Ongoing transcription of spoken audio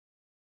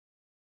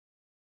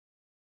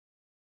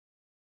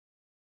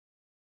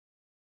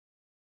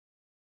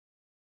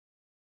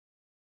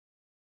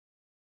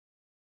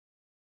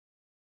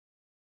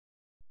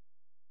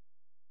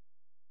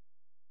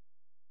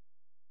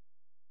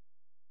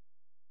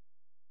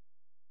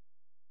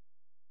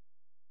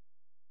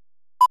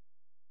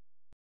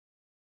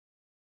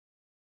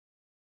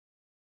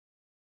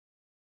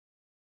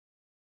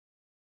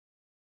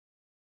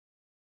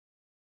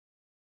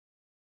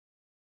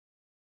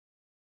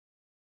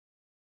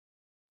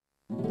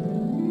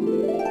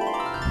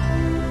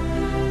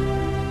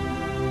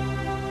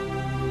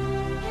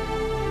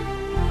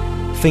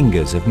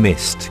Fingers of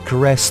mist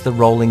caress the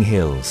rolling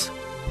hills.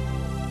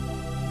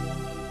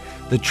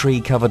 The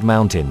tree-covered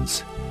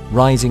mountains,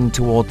 rising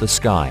toward the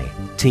sky,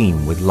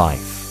 teem with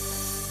life.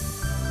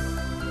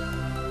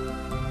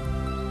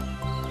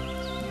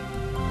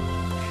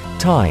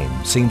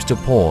 Time seems to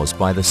pause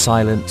by the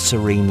silent,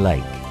 serene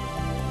lake.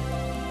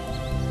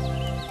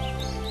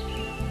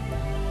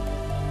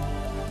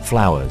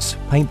 Flowers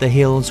paint the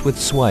hills with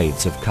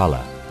swathes of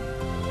colour.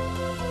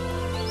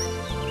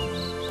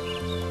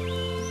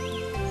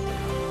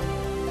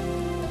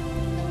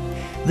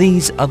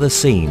 These are the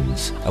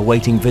scenes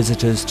awaiting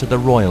visitors to the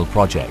Royal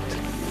Project.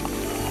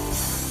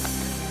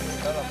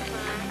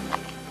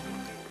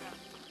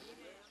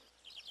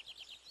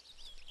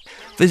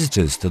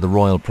 Visitors to the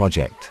Royal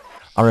Project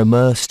are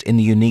immersed in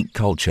the unique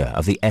culture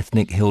of the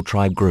ethnic hill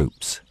tribe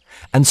groups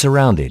and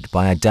surrounded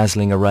by a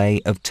dazzling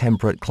array of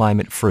temperate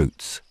climate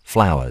fruits,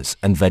 flowers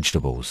and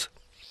vegetables.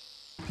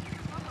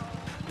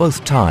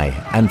 Both Thai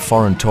and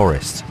foreign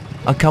tourists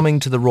are coming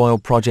to the Royal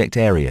Project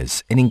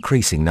areas in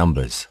increasing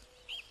numbers.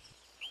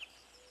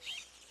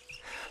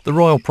 The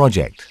Royal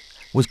Project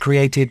was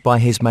created by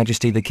His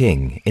Majesty the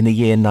King in the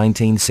year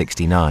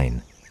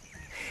 1969.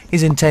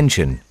 His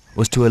intention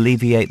was to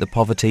alleviate the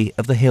poverty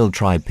of the hill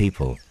tribe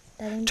people,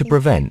 to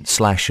prevent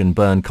slash and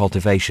burn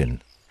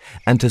cultivation,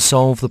 and to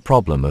solve the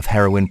problem of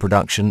heroin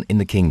production in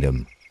the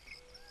kingdom.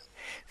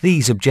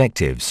 These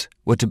objectives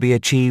were to be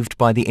achieved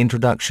by the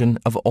introduction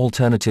of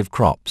alternative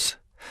crops,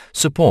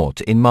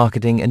 support in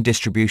marketing and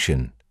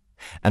distribution,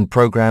 and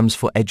programs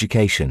for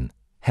education,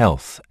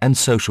 health and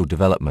social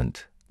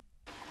development.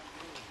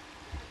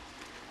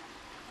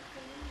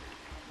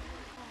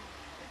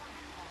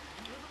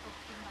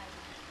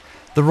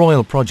 The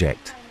Royal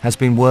Project has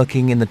been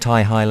working in the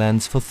Thai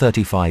highlands for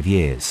 35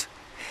 years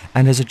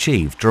and has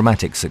achieved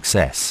dramatic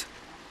success.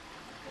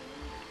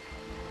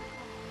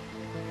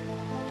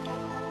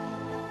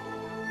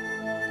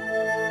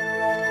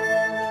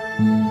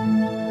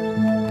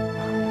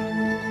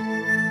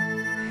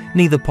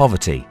 Neither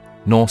poverty,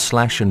 nor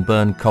slash and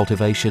burn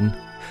cultivation,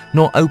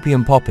 nor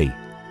opium poppy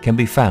can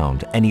be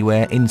found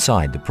anywhere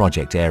inside the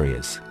project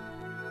areas.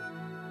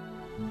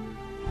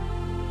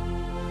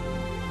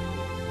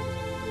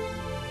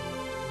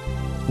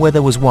 Where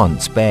there was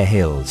once bare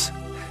hills,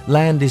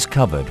 land is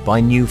covered by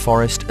new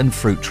forest and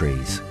fruit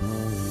trees.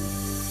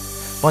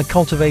 By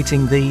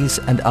cultivating these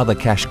and other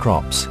cash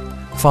crops,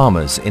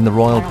 farmers in the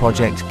Royal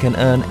Project can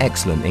earn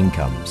excellent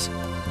incomes.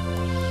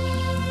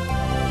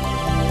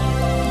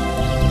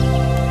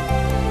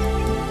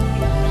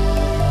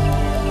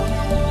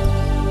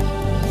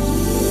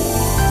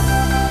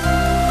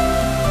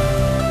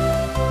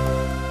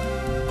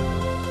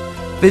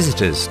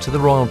 Visitors to the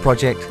Royal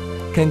Project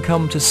can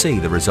come to see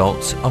the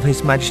results of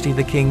His Majesty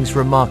the King's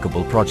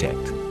remarkable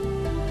project.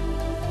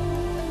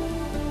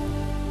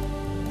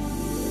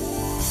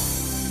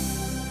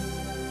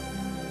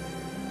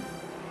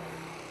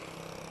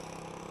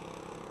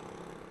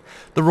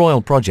 The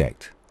Royal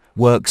Project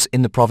works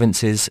in the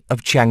provinces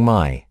of Chiang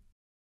Mai,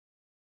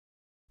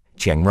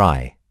 Chiang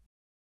Rai,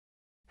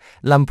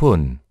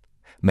 Lamphun,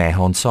 Mae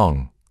Hon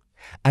Son,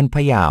 and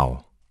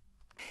Phayao.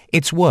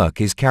 Its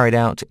work is carried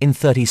out in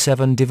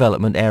 37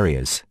 development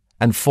areas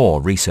and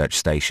 4 research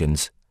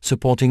stations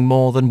supporting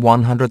more than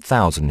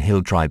 100,000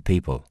 hill tribe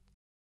people.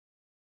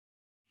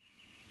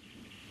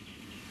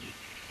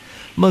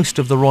 Most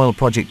of the Royal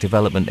Project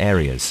development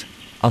areas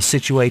are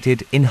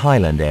situated in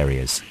highland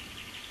areas.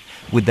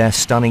 With their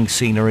stunning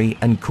scenery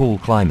and cool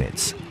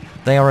climates,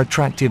 they are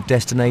attractive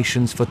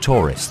destinations for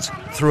tourists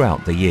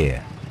throughout the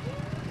year.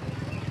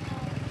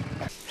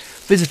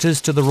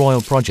 Visitors to the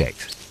Royal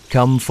Project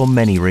come for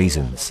many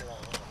reasons.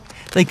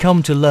 They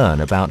come to learn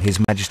about His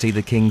Majesty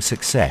the King's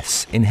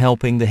success in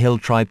helping the hill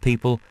tribe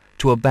people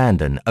to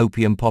abandon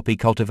opium poppy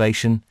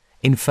cultivation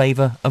in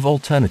favour of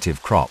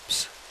alternative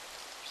crops.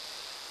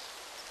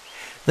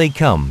 They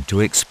come to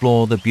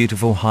explore the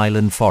beautiful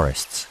highland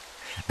forests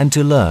and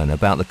to learn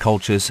about the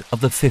cultures of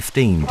the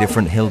 15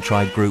 different hill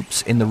tribe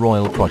groups in the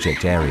Royal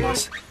Project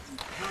areas.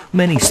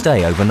 Many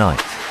stay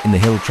overnight in the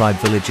hill tribe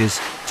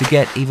villages to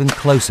get even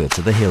closer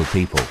to the hill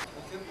people.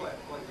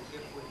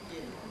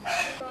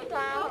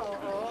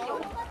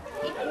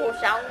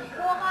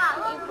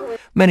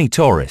 Many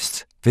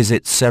tourists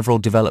visit several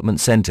development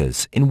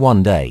centres in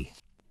one day.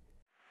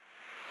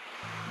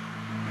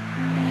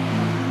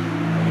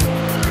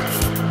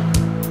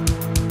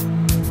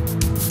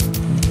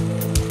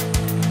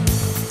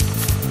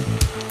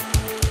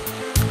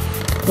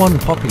 One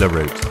popular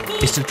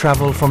route is to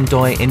travel from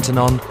Doi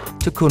Inthanon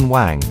to Khun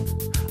Wang,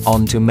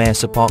 on to Mae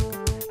Sapok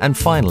and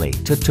finally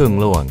to Tung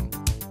Luang.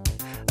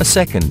 A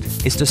second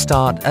is to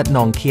start at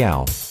Nong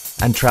Kiao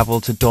and travel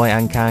to Doi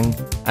Ang Khang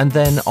and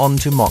then on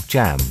to Mok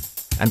Jam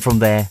and from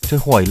there to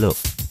Hoi Luk.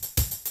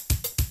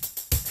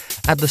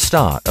 At the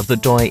start of the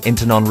Doi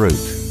Inthanon route,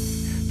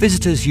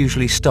 visitors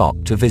usually stop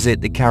to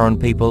visit the Karen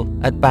people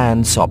at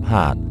Ban Sop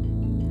Hat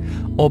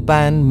or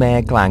Ban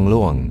Mae Klang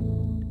Luang.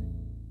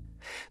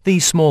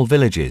 These small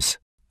villages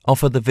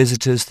offer the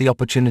visitors the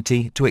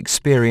opportunity to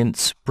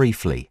experience,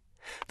 briefly,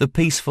 the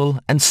peaceful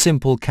and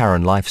simple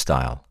Karen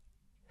lifestyle.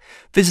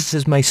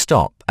 Visitors may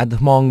stop at the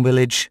Hmong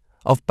village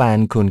of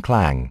Ban Kun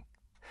Klang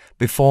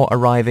before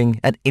arriving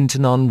at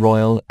Intanon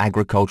Royal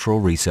Agricultural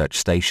Research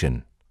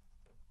Station.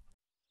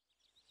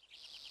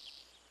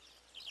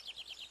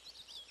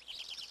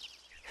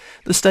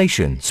 The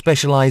station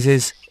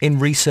specializes in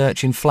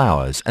research in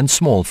flowers and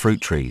small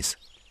fruit trees.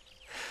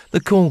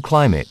 The cool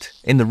climate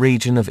in the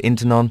region of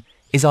Intanon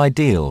is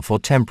ideal for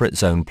temperate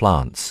zone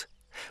plants,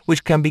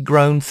 which can be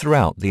grown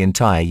throughout the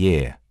entire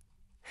year.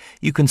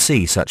 You can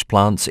see such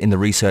plants in the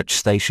research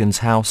station's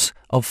House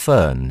of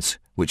Ferns,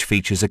 which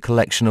features a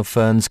collection of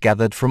ferns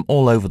gathered from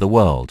all over the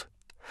world,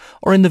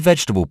 or in the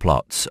vegetable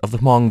plots of the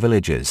Hmong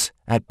villages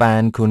at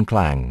Ban Kun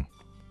Klang.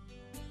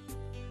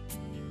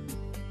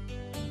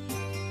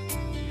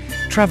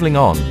 Travelling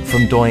on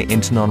from Doi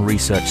Intanon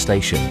Research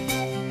Station,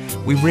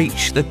 we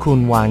reach the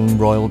Khun Wang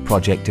Royal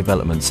Project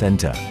Development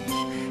Centre,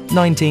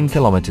 19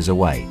 kilometres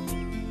away.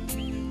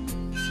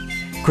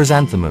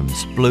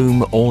 Chrysanthemums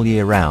bloom all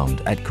year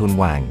round at Khun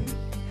Wang,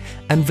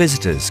 and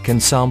visitors can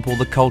sample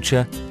the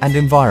culture and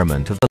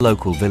environment of the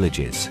local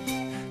villages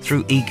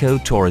through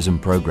eco-tourism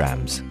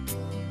programs.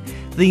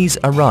 These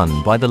are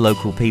run by the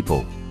local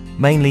people,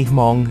 mainly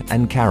Hmong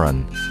and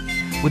Karen,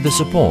 with the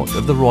support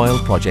of the Royal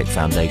Project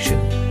Foundation.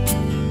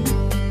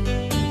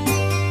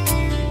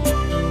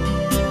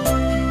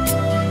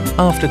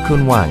 After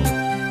Khun Wang,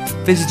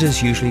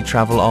 visitors usually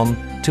travel on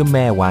to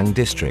Mae Wang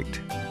district.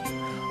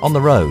 On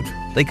the road,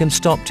 they can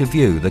stop to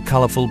view the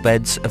colourful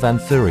beds of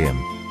anthurium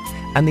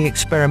and the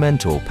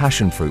experimental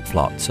passion fruit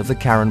plots of the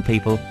Karen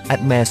people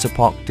at Mae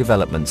Sapok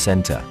Development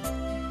Centre.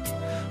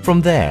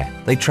 From there,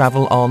 they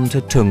travel on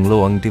to Tung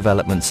Luang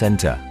Development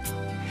Centre,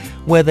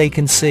 where they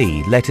can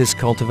see lettuce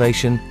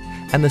cultivation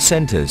and the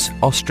centre's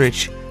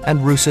ostrich and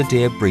rusa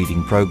deer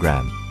breeding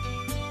program.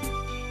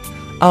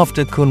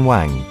 After Khun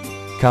Wang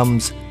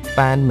comes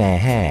Ban Mae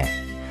Hair,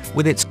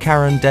 with its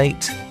Karen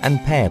date and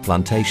pear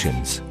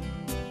plantations.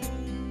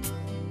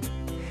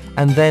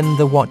 And then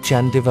the Wat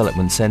Chan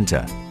Development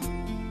Centre.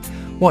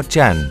 Wat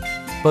Chan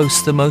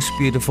boasts the most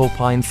beautiful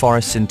pine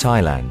forests in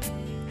Thailand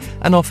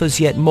and offers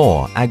yet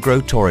more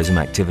agro-tourism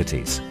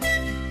activities.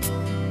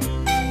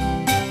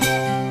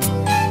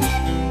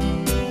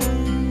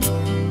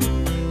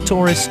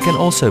 Tourists can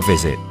also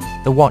visit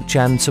the Wat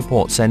Chan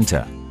Support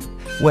Centre,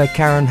 where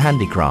Karen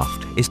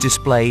handicraft is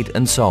displayed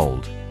and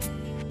sold.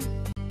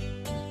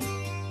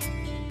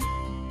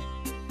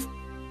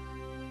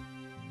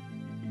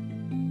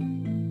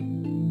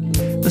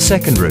 The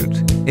second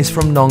route is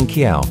from Nong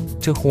Kiao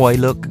to Hoi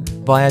Luk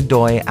via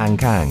Doi An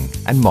Khang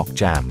and Mok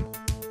Jam.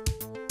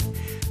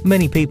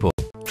 Many people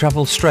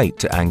travel straight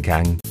to An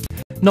Khang,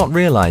 not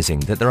realizing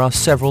that there are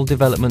several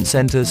development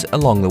centers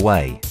along the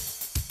way.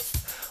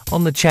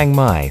 On the Chiang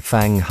Mai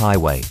Phang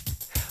Highway,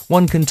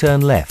 one can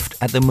turn left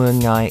at the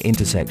Mueang Ngai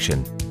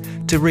intersection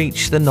to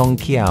reach the Nong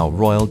Kiao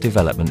Royal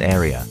Development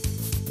Area.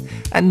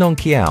 At Nong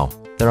Kiao,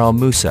 there are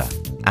Musa,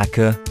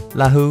 Akha,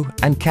 Lahu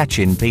and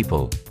Kachin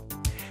people,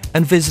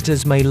 and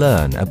visitors may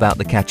learn about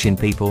the Kachin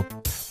people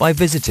by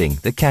visiting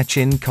the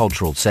Kachin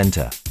Cultural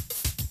Centre.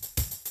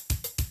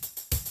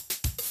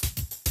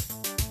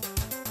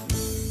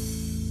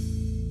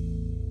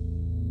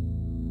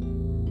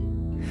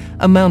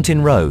 A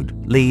mountain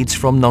road leads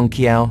from Nong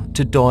Kiao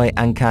to Doi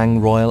An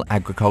Khang Royal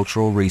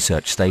Agricultural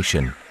Research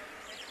Station.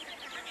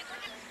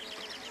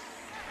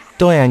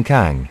 Doi An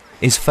Khang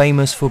is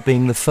famous for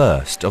being the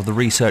first of the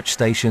research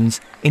stations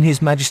in His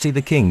Majesty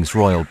the King's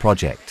Royal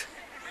Project.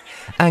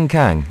 An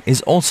Khang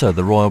is also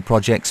the Royal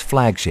Project's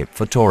flagship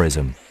for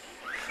tourism,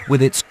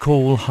 with its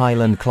cool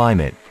highland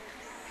climate,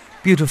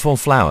 beautiful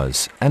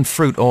flowers and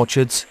fruit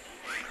orchards.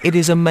 It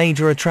is a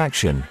major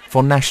attraction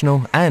for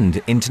national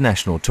and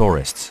international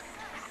tourists.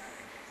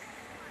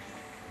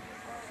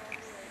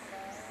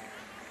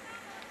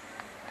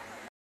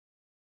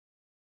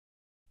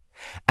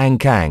 An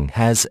Khang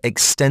has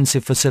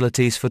extensive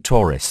facilities for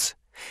tourists,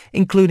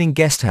 including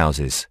guest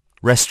houses,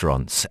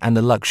 restaurants and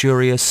the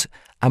luxurious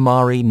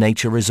Amari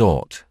Nature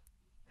Resort.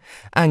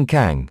 An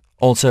Khang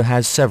also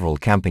has several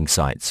camping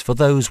sites for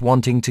those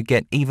wanting to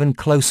get even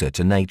closer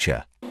to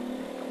nature.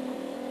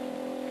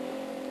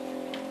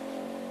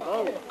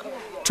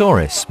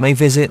 Tourists may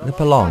visit the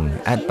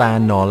Palong at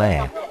Ban Nol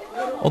Air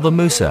or the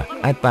Musa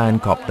at Ban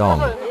Kop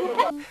Dong.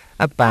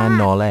 At Ban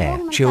Nol Air,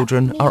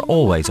 children are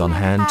always on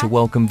hand to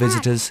welcome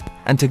visitors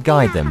and to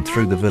guide them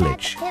through the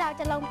village.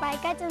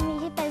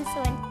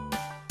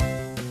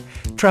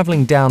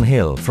 Travelling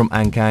downhill from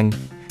An Khang,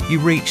 you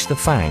reach the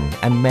Phang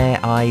and Mae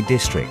Ai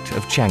district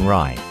of Chiang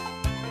Rai.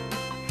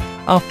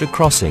 After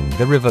crossing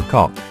the River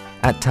Kok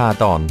at Ta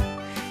Don,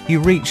 you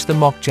reach the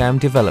Mok Jam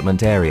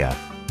Development Area,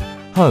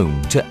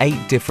 home to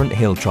 8 different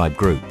hill tribe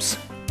groups.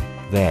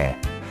 There,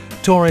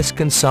 tourists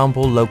can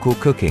sample local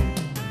cooking,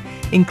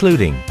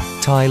 including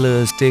Thai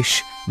Lure's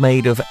dish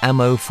made of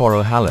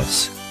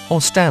Amophorohalus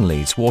or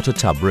Stanley's water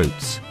tub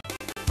roots.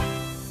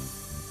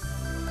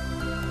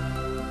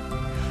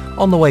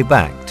 On the way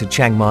back to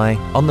Chiang Mai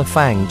on the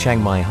Phang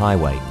Chiang Mai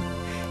Highway,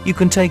 you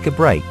can take a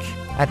break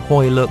at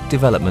Hoi Luk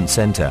Development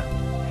Centre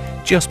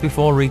just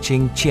before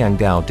reaching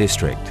Qiangdao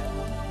district.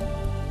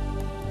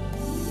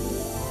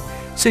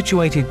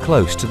 Situated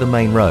close to the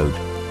main road,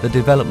 the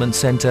development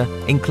centre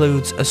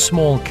includes a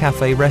small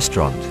cafe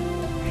restaurant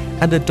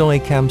and a Doi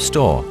Cam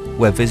store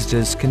where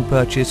visitors can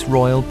purchase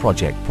Royal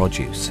Project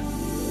produce.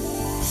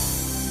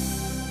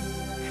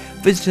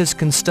 Visitors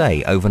can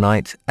stay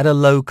overnight at a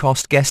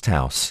low-cost guest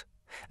house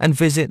and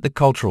visit the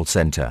cultural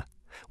centre,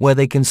 where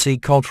they can see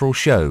cultural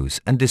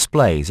shows and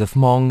displays of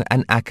Hmong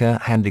and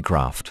Akha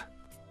handicraft.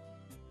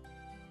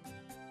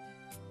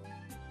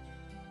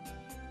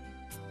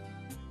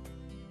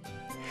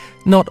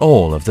 Not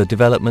all of the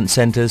development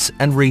centres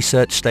and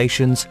research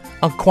stations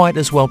are quite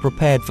as well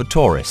prepared for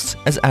tourists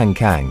as An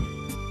Khang.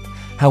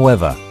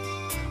 However,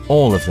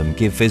 all of them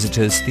give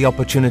visitors the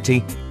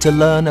opportunity to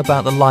learn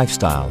about the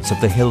lifestyles of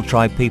the hill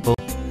tribe people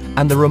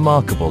and the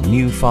remarkable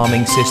new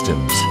farming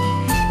systems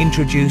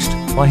introduced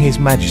by His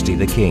Majesty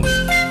the King.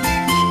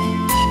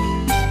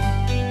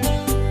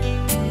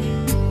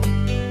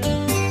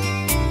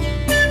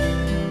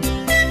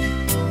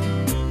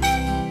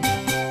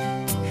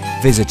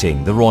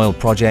 Visiting the Royal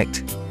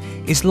Project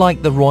is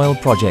like the Royal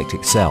Project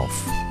itself,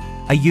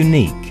 a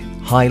unique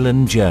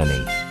highland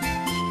journey.